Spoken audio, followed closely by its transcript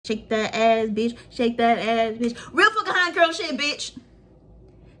Shake that ass, bitch. Shake that ass, bitch. Real fucking high curl shit, bitch.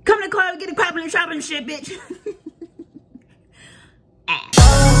 Come to the car, get a crapping and shopping and shit, bitch.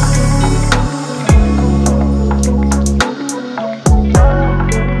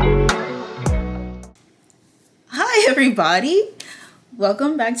 Hi, everybody.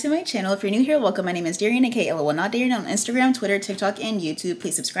 Welcome back to my channel. If you're new here, welcome. My name is Darian, aka well, not Darian, on Instagram, Twitter, TikTok, and YouTube.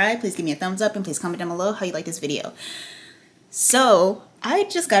 Please subscribe. Please give me a thumbs up, and please comment down below how you like this video. So, I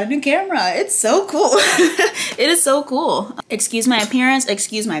just got a new camera. It's so cool. It is so cool. Excuse my appearance.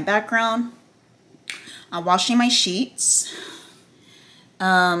 Excuse my background. I'm washing my sheets.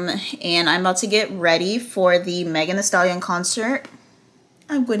 And I'm about to get ready for the Megan Thee Stallion concert.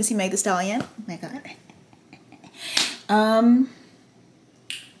 I'm going to see Megan Thee Stallion. Oh my god.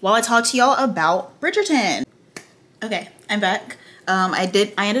 While I talk to y'all about Bridgerton. Okay, I'm back.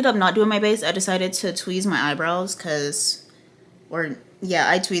 I ended up not doing my base. I decided to tweeze my eyebrows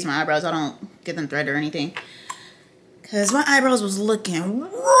I tweeze my eyebrows. I don't get them threaded or anything. Cause my eyebrows was looking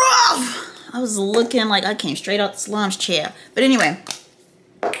rough. I was looking like I came straight out the slum's chair. But anyway,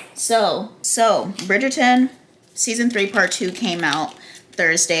 so Bridgerton season 3 part 2 came out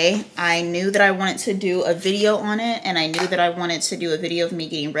Thursday. I knew that I wanted to do a video on it, and I knew that I wanted to do a video of me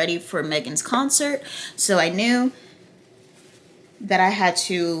getting ready for Megan's concert. So I knew that I had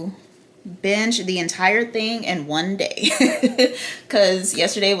to binge the entire thing in one day because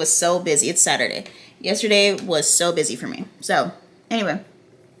yesterday was so busy. It's Saturday. Yesterday was so busy for me. So anyway,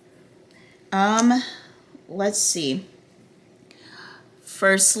 let's see.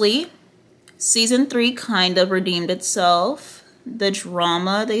 Firstly, season 3 kind of redeemed itself. The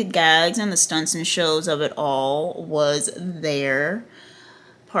drama, the gags, and the stunts and shows of it all was there.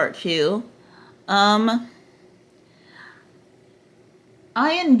 Part 2.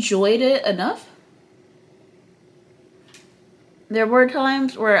 I enjoyed it enough. There were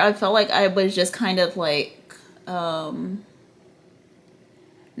times where I felt like I was just kind of like, not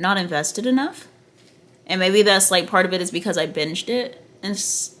invested enough. And maybe that's like part of it is because I binged it. And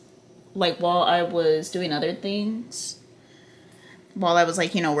like while I was doing other things. While I was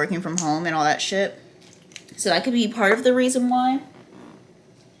like, you know, working from home and all that shit. So that could be part of the reason why.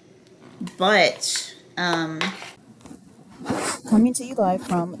 But, coming to you live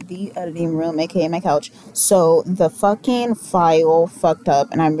from the editing room, aka my couch. So the fucking file fucked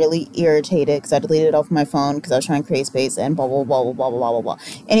up, and I'm really irritated because I deleted it off my phone because I was trying to create space and blah blah blah blah blah blah blah blah.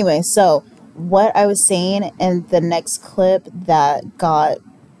 Anyway, so what I was saying in the next clip that got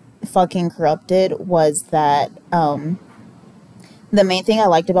fucking corrupted was that the main thing I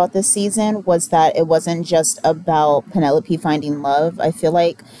liked about this season was that it wasn't just about Penelope finding love. I feel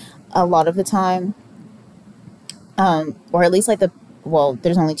like a lot of the time, or at least like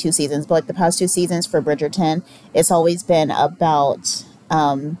there's only 2 seasons, but like the past 2 seasons for Bridgerton, it's always been about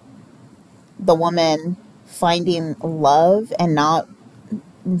the woman finding love and not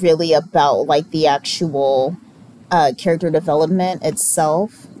really about like the actual character development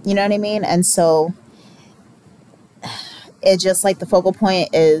itself. You know what I mean? And so it just like the focal point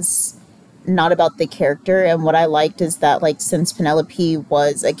is not about the character. And what I liked is that like since Penelope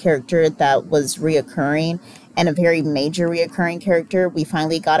was a character that was reoccurring and a very major reoccurring character, we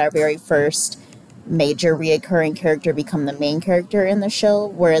finally got our very first major reoccurring character become the main character in the show.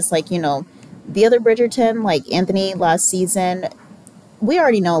 Whereas like, you know, the other Bridgerton, like Anthony last season, we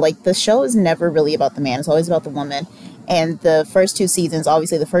already know like the show is never really about the man. It's always about the woman. And the first 2 seasons,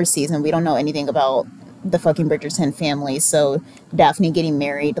 obviously the first season, we don't know anything about the fucking Bridgerton family. So Daphne getting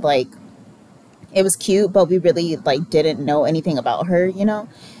married, like, it was cute, but we really like didn't know anything about her, you know.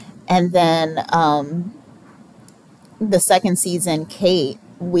 And then the second season, Kate,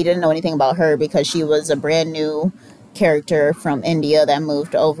 we didn't know anything about her because she was a brand new character from India that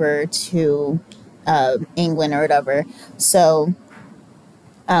moved over to England or whatever. So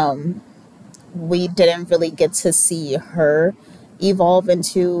we didn't really get to see her evolve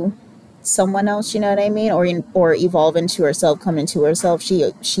into someone else, you know what I mean, or evolve into herself, come into herself.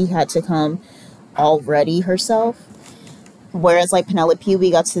 She had to come already herself. Whereas like Penelope,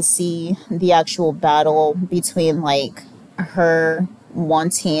 we got to see the actual battle between like her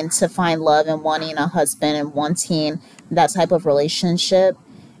wanting to find love and wanting a husband and wanting that type of relationship,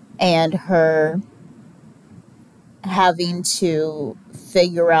 and her having to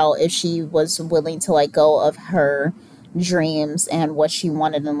figure out if she was willing to let go of her dreams and what she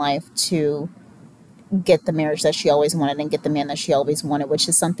wanted in life to get the marriage that she always wanted and get the man that she always wanted, which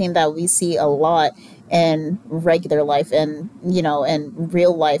is something that we see a lot in regular life and, you know, in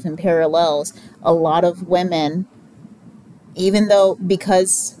real life and parallels. A lot of women, even though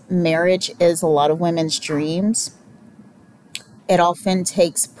because marriage is a lot of women's dreams, it often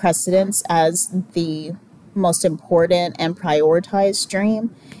takes precedence as the most important and prioritized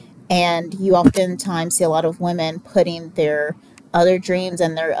dream. And you oftentimes see a lot of women putting their other dreams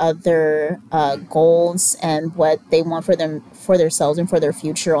and their other goals and what they want for them, for themselves and for their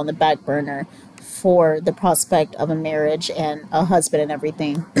future, on the back burner for the prospect of a marriage and a husband and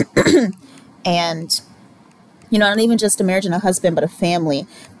everything. And not even just a marriage and a husband, but a family,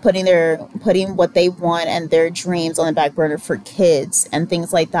 putting what they want and their dreams on the back burner for kids and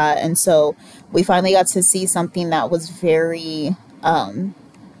things like that. And so we finally got to see something that was very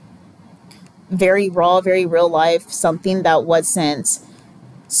very raw, very real life, something that wasn't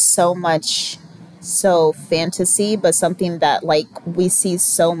so fantasy, but something that like we see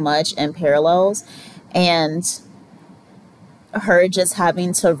so much in parallels. And her just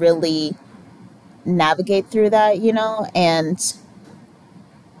having to really navigate through that, and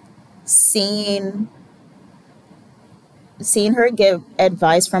seeing her give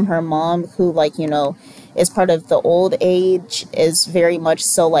advice from her mom, who is part of the old age, is very much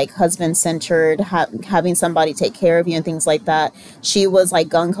so like husband centered, having somebody take care of you and things like that. She was like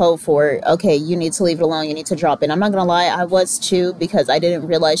gung-ho for, okay, you need to leave it alone, you need to drop it. I'm not gonna lie, I was too, because I didn't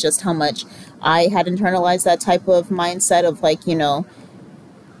realize just how much I had internalized that type of mindset of like,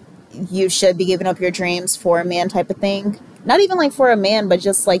 you should be giving up your dreams for a man type of thing. Not even like for a man, but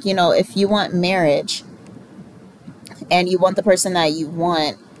just like, if you want marriage and you want the person that you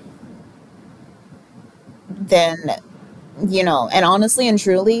want, then, and honestly and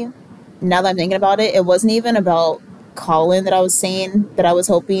truly, now that I'm thinking about it, it wasn't even about Colin that I was saying, that I was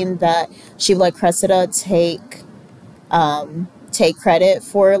hoping that she would let Cressida take credit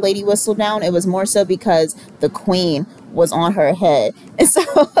for Lady Whistledown. It was more so because the queen was on her head. And so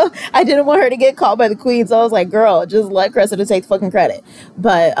I didn't want her to get caught by the queen. So I was like, girl, just let Cressida take fucking credit.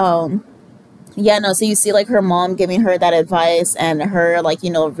 But, yeah, no, so you see like her mom giving her that advice and her like,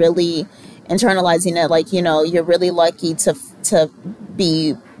 really internalizing it. Like, you're really lucky to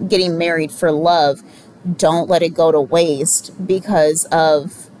be getting married for love. Don't let it go to waste because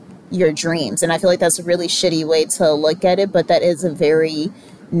of your dreams. And I feel like that's a really shitty way to look at it, but that is a very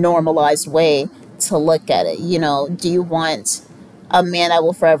normalized way to look at it. Do you want a man that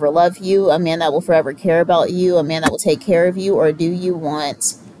will forever love you, a man that will forever care about you, a man that will take care of you, or do you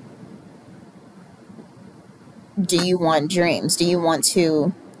want dreams? Do you want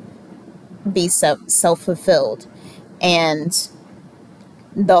to be self-fulfilled? And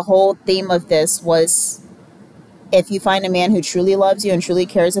the whole theme of this was, if you find a man who truly loves you and truly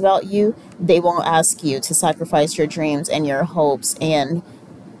cares about you, they won't ask you to sacrifice your dreams and your hopes and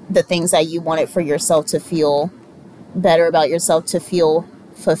the things that you wanted for yourself, to feel better about yourself, to feel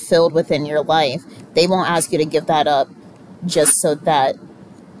fulfilled within your life. They won't ask you to give that up just so that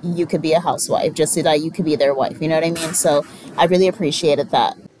you could be a housewife, just so that you could be their wife. You know what I mean? So I really appreciated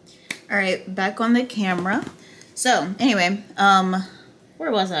that. All right, back on the camera. So anyway,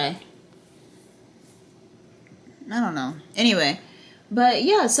 where was I don't know. Anyway, but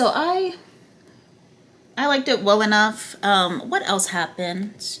yeah, so I liked it well enough. What else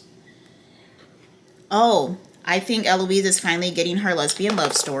happened? Oh, I think Eloise is finally getting her lesbian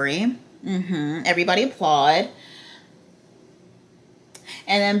love story. Everybody applaud.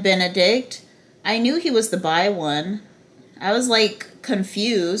 And then Benedict, I knew he was the bi one. I was like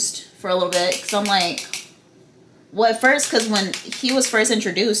confused for a little bit, because I'm like, well, at first, because when he was first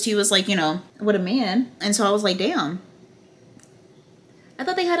introduced, he was like, with a man. And so I was like, damn, I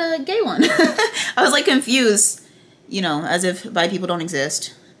thought they had a gay one. I was like confused, as if bi people don't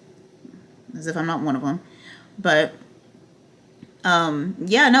exist, as if I'm not one of them. But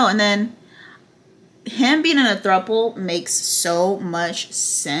yeah, no. And then him being in a throuple makes so much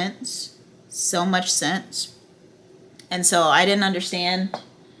sense. And so I didn't understand,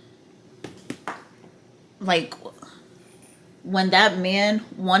 like, when that man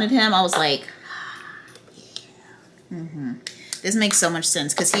wanted him, I was like, yeah. This makes so much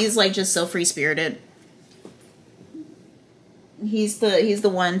sense, because he's like just so free spirited. He's the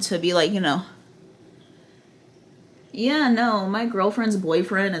one to be like, yeah, no, my girlfriend's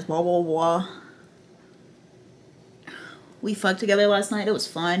boyfriend is blah blah blah. We fucked together last night. It was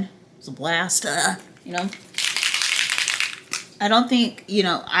fun. It was a blast. I don't think,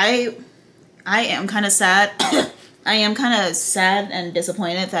 I am kind of sad. I am kind of sad and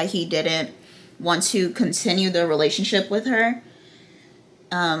disappointed that he didn't want to continue the relationship with her.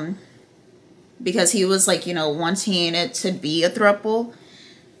 Because he was like, wanting it to be a throuple.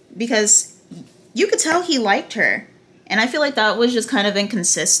 Because you could tell he liked her. And I feel like that was just kind of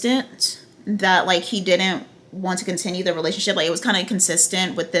inconsistent. That like he didn't want to continue the relationship. Like, it was kind of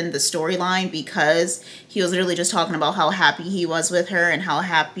consistent within the storyline because he was literally just talking about how happy he was with her and how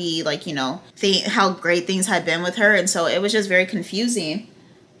happy, like, you know, how great things had been with her. And so it was just very confusing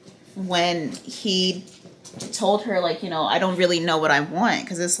when he told her, like, you know, I don't really know what I want.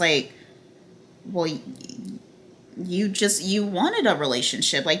 Because it's like, well, you wanted a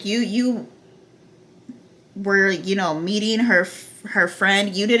relationship. Like, you were, you know, meeting her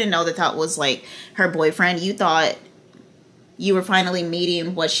friend. You didn't know that was like her boyfriend. You thought you were finally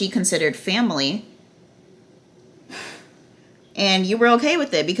meeting what she considered family, and you were okay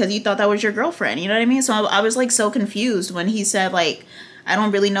with it because you thought that was your girlfriend. You know what I mean? So I was like so confused when he said, like, I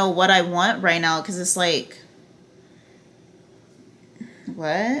don't really know what I want right now, because it's like,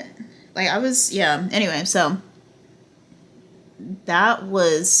 what? Like, I was, yeah. Anyway, so that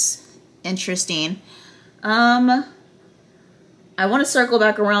was interesting. I want to circle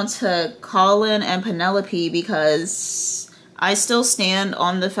back around to Colin and Penelope, because I still stand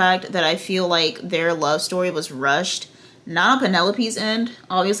on the fact that I feel like their love story was rushed. Not on Penelope's end,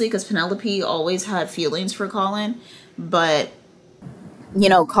 obviously, because Penelope always had feelings for Colin, but, you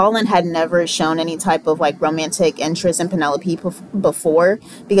know, Colin had never shown any type of, like, romantic interest in Penelope before,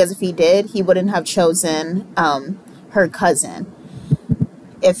 because if he did, he wouldn't have chosen her cousin.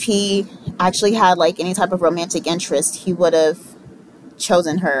 If he actually had, like, any type of romantic interest, he would have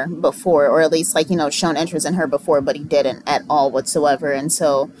chosen her before, or at least, like, you know, shown interest in her before, but he didn't at all whatsoever. And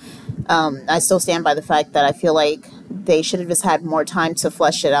so I still stand by the fact that I feel like they should have just had more time to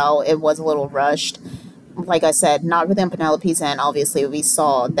flesh it out. It was a little rushed. Like I said, not really on Penelope's end. Obviously, we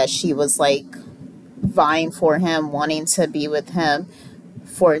saw that she was, like, vying for him, wanting to be with him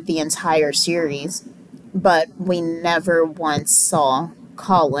for the entire series, but we never once saw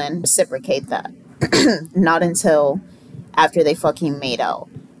Colin reciprocate that. Not until after they fucking made out.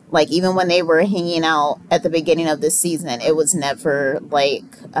 Like, even when they were hanging out at the beginning of this season, it was never, like,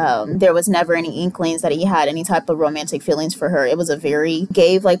 there was never any inklings that he had any type of romantic feelings for her. It was a very,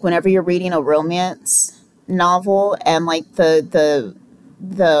 whenever you're reading a romance novel and, like, the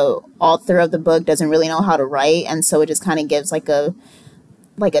author of the book doesn't really know how to write, and so it just kind of gives, like a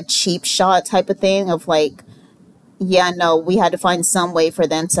cheap shot type of thing of, like, yeah, no, we had to find some way for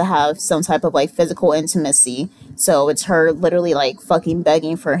them to have some type of, like, physical intimacy. So it's her literally, like, fucking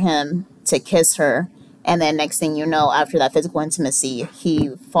begging for him to kiss her. And then next thing you know, after that physical intimacy, he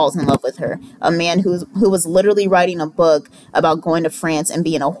falls in love with her. A man who was literally writing a book about going to France and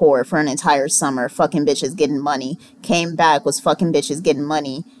being a whore for an entire summer, fucking bitches getting money, came back, was fucking bitches getting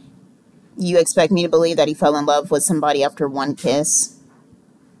money. You expect me to believe that he fell in love with somebody after one kiss?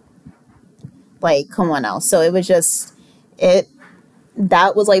 Like, come on now. So it was just,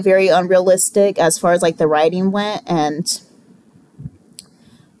 that was, like, very unrealistic as far as, like, the writing went. And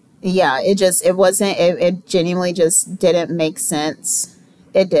yeah, it genuinely just didn't make sense.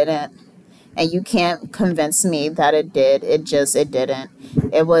 It didn't. And you can't convince me that it did. It didn't.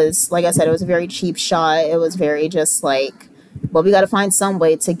 It was, like I said, it was a very cheap shot. It was very just like, well, we got to find some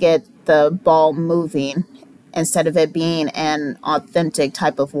way to get the ball moving instead of it being an authentic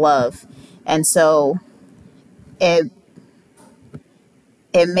type of love. And so it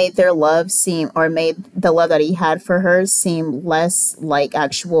made their love made the love that he had for her seem less like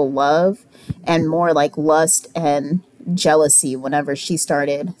actual love and more like lust and jealousy whenever she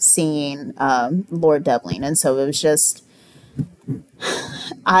started seeing Lord Devlin. And so it was just,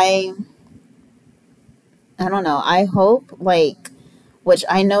 I don't know. I hope, like, which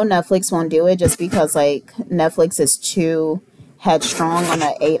I know Netflix won't do it just because, like, Netflix is too headstrong on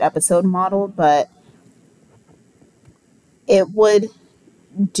an 8-episode model, but it would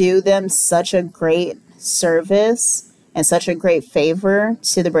do them such a great service and such a great favor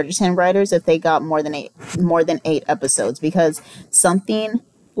to the Bridgerton writers if they got more than eight episodes, because something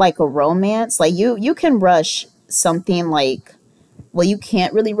like a romance, like, you can rush something like, well, you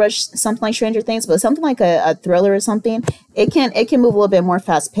can't really rush something like Stranger Things, but something like a thriller or something, it can move a little bit more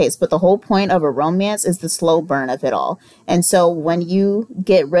fast paced. But the whole point of a romance is the slow burn of it all. And so when you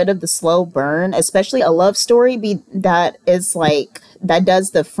get rid of the slow burn, especially a love story that is like, that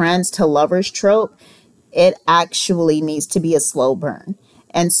does the friends to lovers trope, it actually needs to be a slow burn.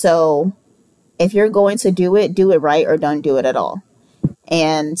 And so if you're going to do it right, or don't do it at all.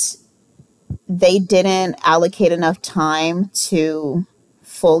 And they didn't allocate enough time to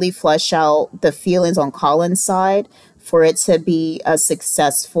fully flesh out the feelings on Colin's side for it to be a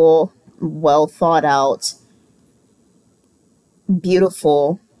successful, well thought out,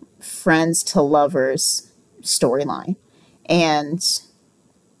 beautiful friends to lovers storyline. And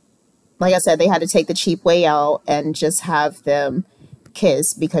like I said, they had to take the cheap way out and just have them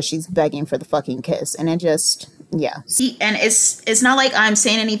kiss because she's begging for the fucking kiss. And it just, yeah. See, and it's not like I'm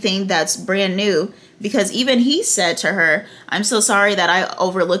saying anything that's brand new, because even he said to her, I'm so sorry that I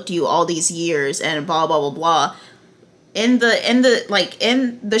overlooked you all these years and blah blah blah blah. In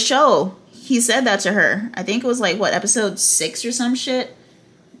the show, he said that to her. I think it was like, what, episode 6 or some shit?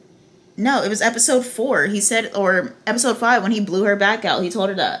 No, it was episode 4. He said, or episode 5, when he blew her back out, he told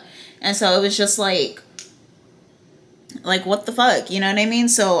her that. And so it was just like what the fuck, you know what I mean?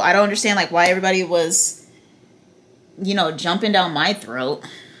 So I don't understand like why everybody was, you know, jumping down my throat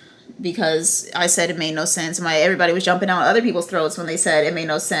because I said it made no sense. Everybody was jumping down other people's throats when they said it made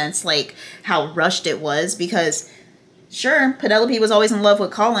no sense, like how rushed it was. Because sure, Penelope was always in love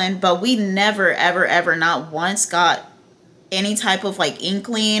with Colin, but we never ever ever not once got any type of like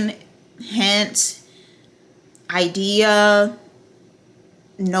inkling, hint, idea,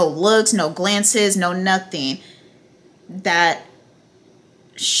 no looks, no glances, no nothing that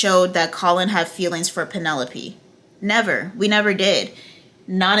showed that Colin had feelings for Penelope. Never. We never did.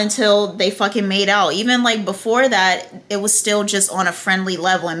 Not until they fucking made out. Even like before that, it was still just on a friendly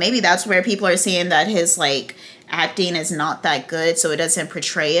level. And maybe that's where people are saying that his like acting is not that good, so it doesn't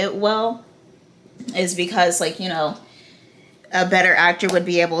portray it well, is because like, you know, a better actor would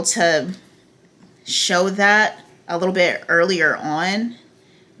be able to show that a little bit earlier on.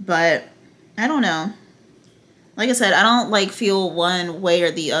 But I don't know. Like I said, I don't like feel one way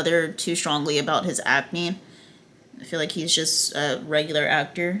or the other too strongly about his acting. I feel like he's just a regular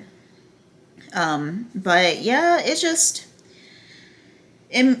actor. But yeah, it's just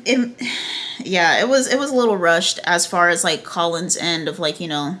yeah, it was a little rushed as far as like Colin's end of like, you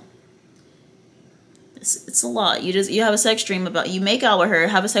know, it's a lot. You have a sex dream about, you make out with her,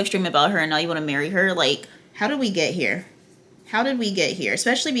 have a sex dream about her, and now you want to marry her. Like, how did we get here? How did we get here?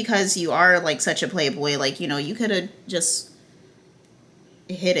 Especially because you are like such a playboy. Like, you know, you could have just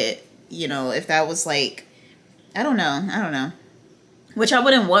hit it, you know, if that was like, I don't know. Which I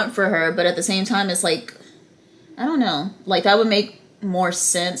wouldn't want for her, but at the same time, it's like, I don't know. Like, that would make more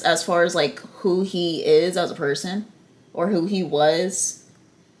sense as far as like who he is as a person, or who he was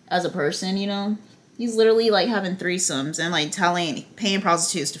as a person, you know? He's literally like having threesomes and like paying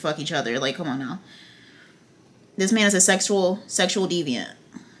prostitutes to fuck each other. Like, come on now. This man is a sexual deviant.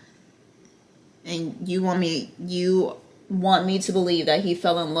 And you want me to believe that he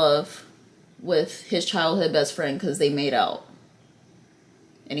fell in love with his childhood best friend because they made out.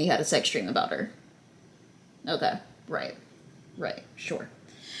 And he had a sex dream about her. Okay, right, sure.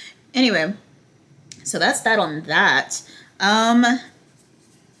 Anyway, so that's that on that.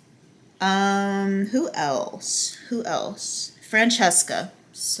 Who else? Francesca.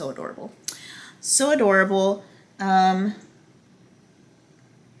 So adorable. Her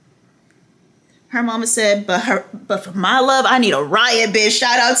mama said, but for my love, I need a riot, bitch.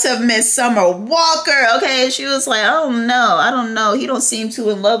 Shout out to Miss Summer Walker. Okay, she was like, I don't know. He don't seem too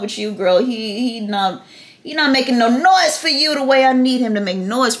in love with you, girl. He not making no noise for you the way I need him to make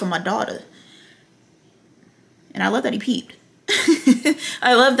noise for my daughter. And I love that he peeped.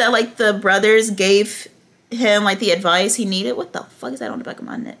 I love that like the brothers gave him like the advice he needed. What the fuck is that on the back of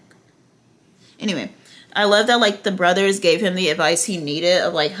my neck? Anyway, I love that like the brothers gave him the advice he needed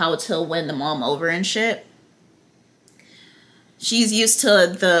of like how to win the mom over and shit. She's used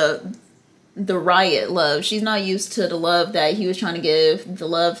to the riot love. She's not used to the love that he was trying to give, the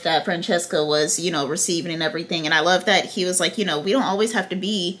love that Francesca was, you know, receiving and everything. And I love that he was like, you know, we don't always have to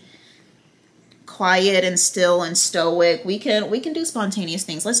be quiet and still and stoic. We can do spontaneous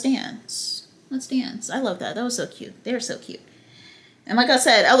things. Let's dance. I love that. That was so cute. They're so cute. And like I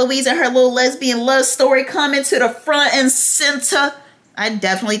said, Eloise and her little lesbian love story coming to the front and center. I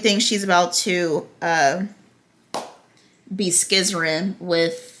definitely think she's about to be scissoring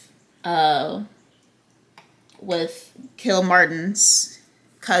with Kill Martin's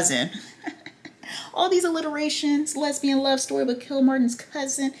cousin. All these alliterations, lesbian love story with Kill Martin's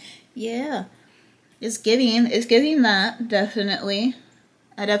cousin. Yeah. It's giving that, definitely.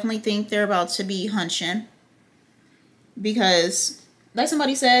 I definitely think they're about to be hunching. Because, like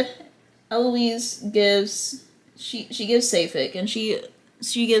somebody said, Eloise gives, she gives Sapphic, and she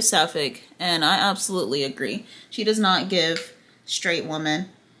gives Sapphic, and I absolutely agree. She does not give straight woman.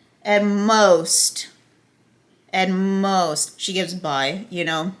 At most, she gives bi, you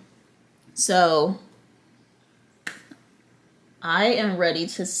know? So I am ready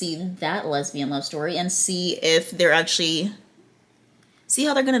to see that lesbian love story and see if they're actually, see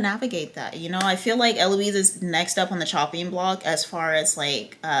how they're going to navigate that. You know, I feel like Eloise is next up on the chopping block as far as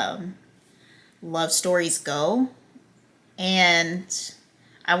like love stories go. And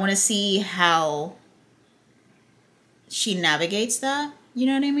I want to see how she navigates that. You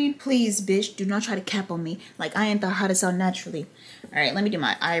know what I mean? Please, bitch, do not try to cap on me. Like, I ain't the hottest out naturally. All right, let me do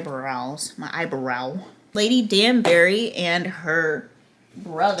my eyebrows. My eyebrow. Lady Danbury and her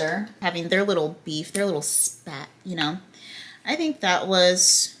brother having their little beef, their little spat, you know. I think that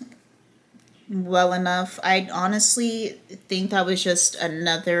was well enough. I honestly think that was just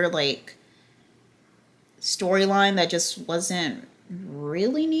another, like, storyline that just wasn't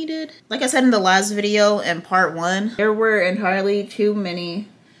really needed. Like I said in the last video in part 1, there were entirely too many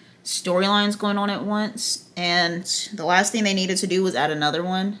storylines going on at once, and the last thing they needed to do was add another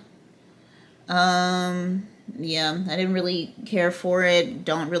one. Yeah, I didn't really care for it.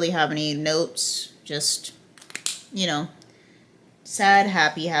 Don't really have any notes. Just, you know, sad,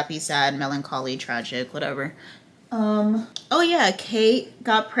 happy, happy, sad, melancholy, tragic, whatever. Oh yeah, Kate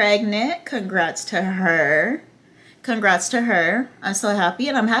got pregnant. Congrats to her. Congrats to her. I'm so happy,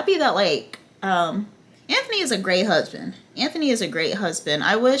 and I'm happy that, like, Anthony is a great husband. Anthony is a great husband.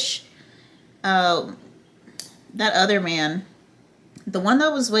 I wish that other man, the one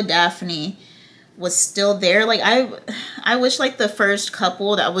that was with Daphne, was still there. Like, I wish, like, the first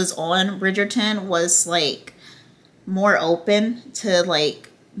couple that was on Bridgerton was, like, more open to, like,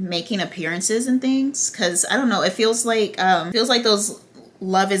 making appearances and things, because I don't know, it feels like those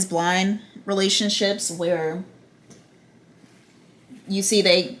Love is Blind relationships where you see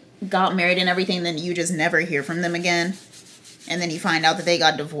they got married and everything, then you just never hear from them again, and then you find out that they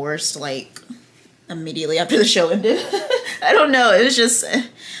got divorced like immediately after the show ended. I don't know, it was just,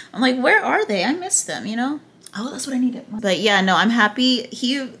 I'm like, where are they? I miss them, you know. Oh, that's what I needed. But yeah, no, I'm happy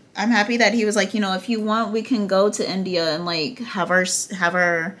that he was like, you know, if you want, we can go to India and, like, have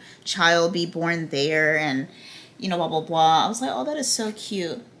our child be born there, and, you know, blah blah blah. I was like, oh, that is so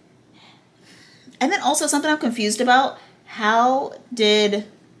cute. And then also something I'm confused about, how did,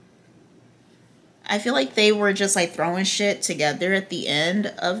 I feel like they were just, like, throwing shit together at the end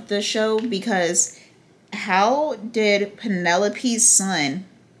of the show, because how did Penelope's son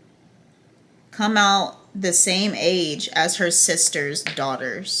come out the same age as her sister's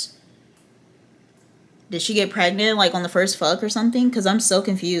daughters? Did she get pregnant, like, on the first fuck or something? Because I'm so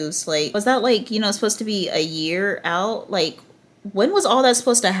confused. Like, was that, like, you know, supposed to be a year out? Like, when was all that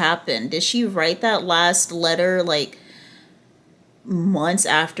supposed to happen? Did she write that last letter, like, months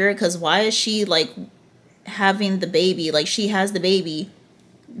after? Because why is she, like, having the baby? Like, she has the baby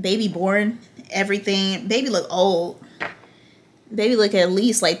born, everything. Baby look old. Baby look at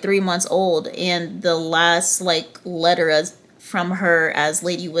least, like, 3 months old. And the last, like, letter from her as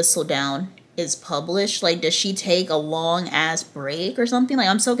Lady Whistledown is published. Like, does she take a long ass break or something? Like,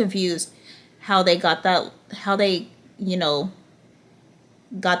 I'm so confused how they got that, how they, you know,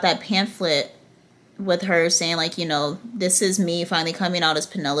 got that pamphlet with her saying, like, you know, this is me finally coming out as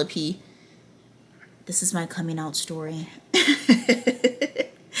Penelope. This is my coming out story.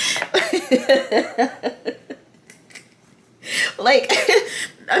 Like,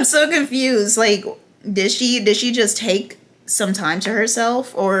 I'm so confused. Like, did she just take some time to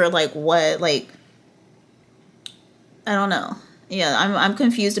herself, or, like, what? Like, I don't know. Yeah, I'm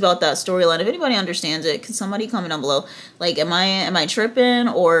confused about that storyline. If anybody understands it, can somebody comment down below? Like, am I tripping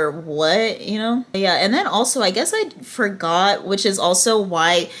or what, you know? Yeah, and then also, I guess I forgot, which is also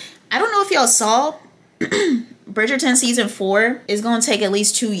why, I don't know if y'all saw, Bridgerton season 4 is going to take at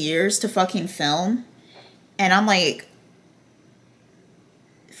least 2 years to fucking film. And I'm like,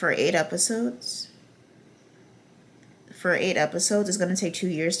 for 8 episodes? For 8 episodes, it's going to take 2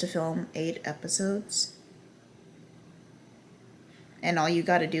 years to film 8 episodes. And all you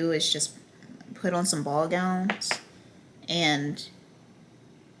got to do is just put on some ball gowns. And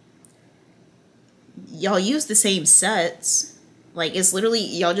y'all use the same sets. Like, it's literally,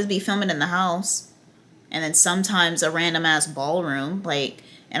 y'all just be filming in the house. And then sometimes a random ass ballroom. Like,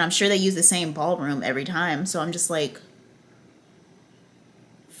 and I'm sure they use the same ballroom every time. So I'm just like,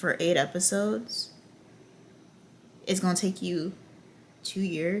 for 8 episodes, it's going to take you 2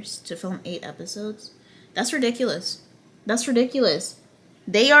 years to film 8 episodes? That's ridiculous. That's ridiculous.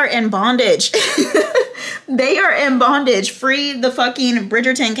 They are in bondage. They are in bondage. Free the fucking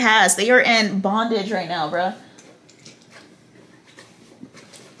Bridgerton cast. They are in bondage right now, bruh.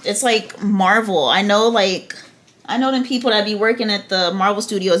 It's like Marvel. I know them people that be working at the Marvel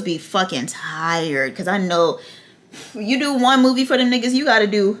Studios be fucking tired. Because I know you do 1 movie for them niggas, you got to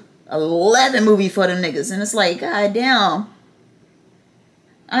do 11 movies for them niggas. And it's like, god damn.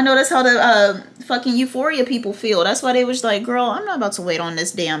 I know that's how the fucking Euphoria people feel. That's why they was like, girl, I'm not about to wait on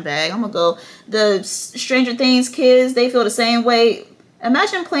this damn bag. I'm gonna go. The Stranger Things kids, they feel the same way.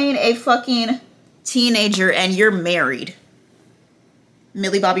 Imagine playing a fucking teenager and you're married.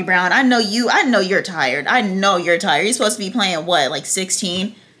 Millie Bobby Brown, I know you're tired. I know you're tired. You're supposed to be playing what, like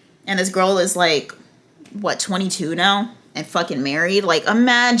 16? And this girl is like, what, 22 now? And fucking married? Like,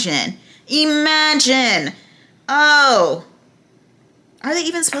 imagine. Imagine. Oh. Are they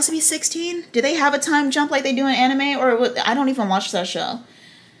even supposed to be 16? Do they have a time jump like they do in anime? Or what? I don't even watch that show.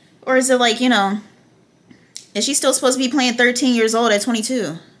 Or is it like, you know, is she still supposed to be playing 13 years old at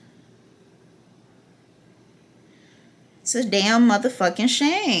 22? It's a damn motherfucking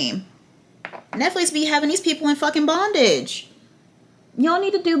shame. Netflix be having these people in fucking bondage. Y'all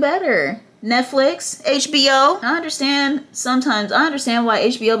need to do better. Netflix, HBO. I understand why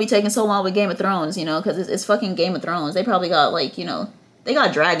HBO be taking so long with Game of Thrones, you know, because it's fucking Game of Thrones. They probably got, like, you know, they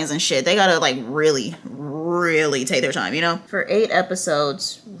got dragons and shit. They gotta, like, really, really take their time, you know? For 8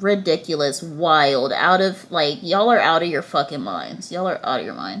 episodes, ridiculous, wild, out of, like, y'all are out of your fucking minds. Y'all are out of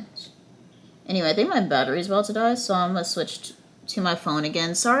your minds. Anyway, I think my battery's about to die, so I'm gonna switch to my phone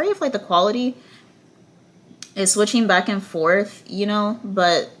again. Sorry if, like, the quality is switching back and forth, you know,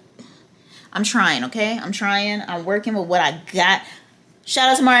 but I'm trying, okay? I'm trying. I'm working with what I got. Shout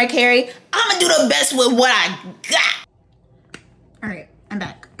out to Mariah Carey. I'm gonna do the best with what I got. All right, I'm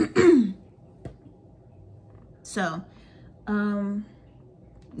back. So,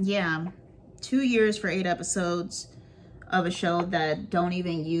 yeah, 2 years for 8 episodes of a show that don't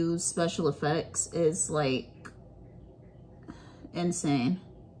even use special effects is, like, insane.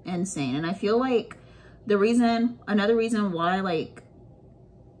 Insane. And I feel like another reason why, like,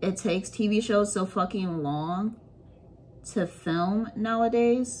 it takes TV shows so fucking long to film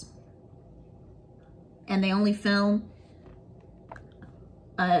nowadays, and they only film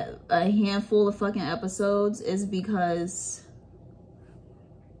a handful of fucking episodes, is because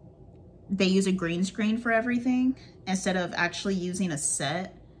they use a green screen for everything instead of actually using a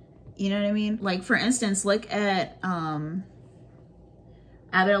set. You know what I mean? Like, for instance, look at Abbott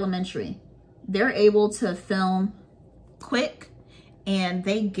Elementary. They're able to film quick, and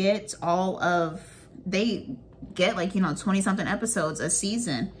they get like, you know, 20 something episodes a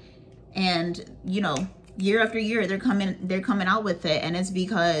season, and, you know, year after year they're coming out with it. And it's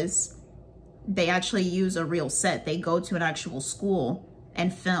because they actually use a real set. They go to an actual school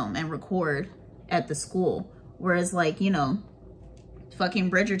and film and record at the school. Whereas, like, you know,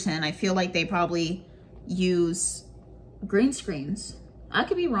 fucking Bridgerton, I feel like they probably use green screens. I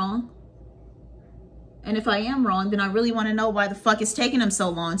could be wrong. And if I am wrong, then I really want to know why the fuck it's taking them so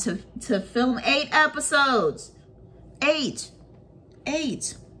long to film 8 episodes. 8.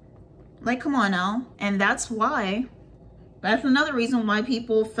 Like, come on now. And that's another reason why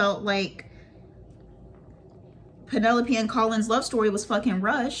people felt like Penelope and Colin's love story was fucking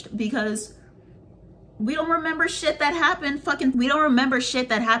rushed, because we don't remember shit that happened fucking 3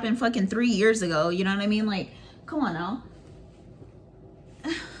 years ago. You know what I mean? Like, come on now.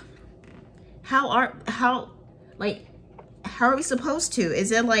 How are we supposed to?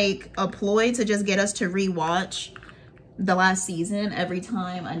 Is it like a ploy to just get us to rewatch the last season every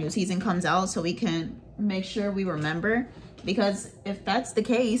time a new season comes out so we can make sure we remember? Because if that's the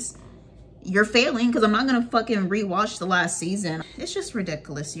case, you're failing, because I'm not gonna fucking rewatch the last season. It's just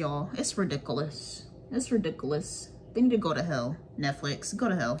ridiculous, y'all. It's ridiculous. It's ridiculous. They need to go to hell. Netflix, go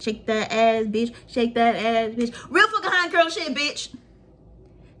to hell. Shake that ass, bitch. Shake that ass, bitch. Real fucking high girl shit, bitch.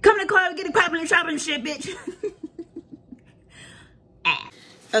 Come to the car and get it popping and shopping and shit, bitch.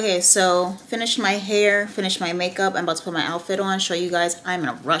 Okay, so finished my hair, finished my makeup. I'm about to put my outfit on, show you guys. I'm in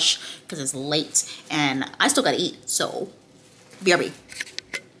a rush because it's late and I still gotta eat, so BRB.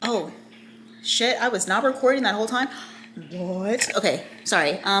 Oh, shit, I was not recording that whole time. What? Okay,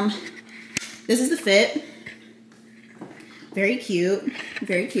 sorry. This is the fit. Very cute,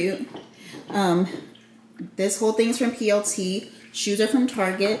 very cute. This whole thing's from PLT. Shoes are from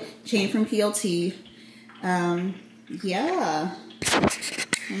Target, chain from PLT. Yeah.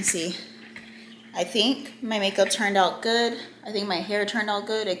 Let me see. I think my makeup turned out good. I think my hair turned out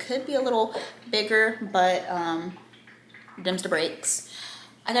good. It could be a little bigger, but dims the brakes.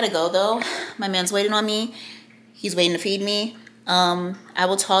 I gotta go though. My man's waiting on me. He's waiting to feed me. I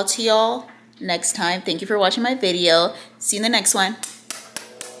will talk to y'all next time. Thank you for watching my video. See you in the next one.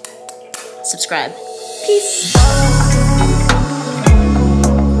 Subscribe. Peace.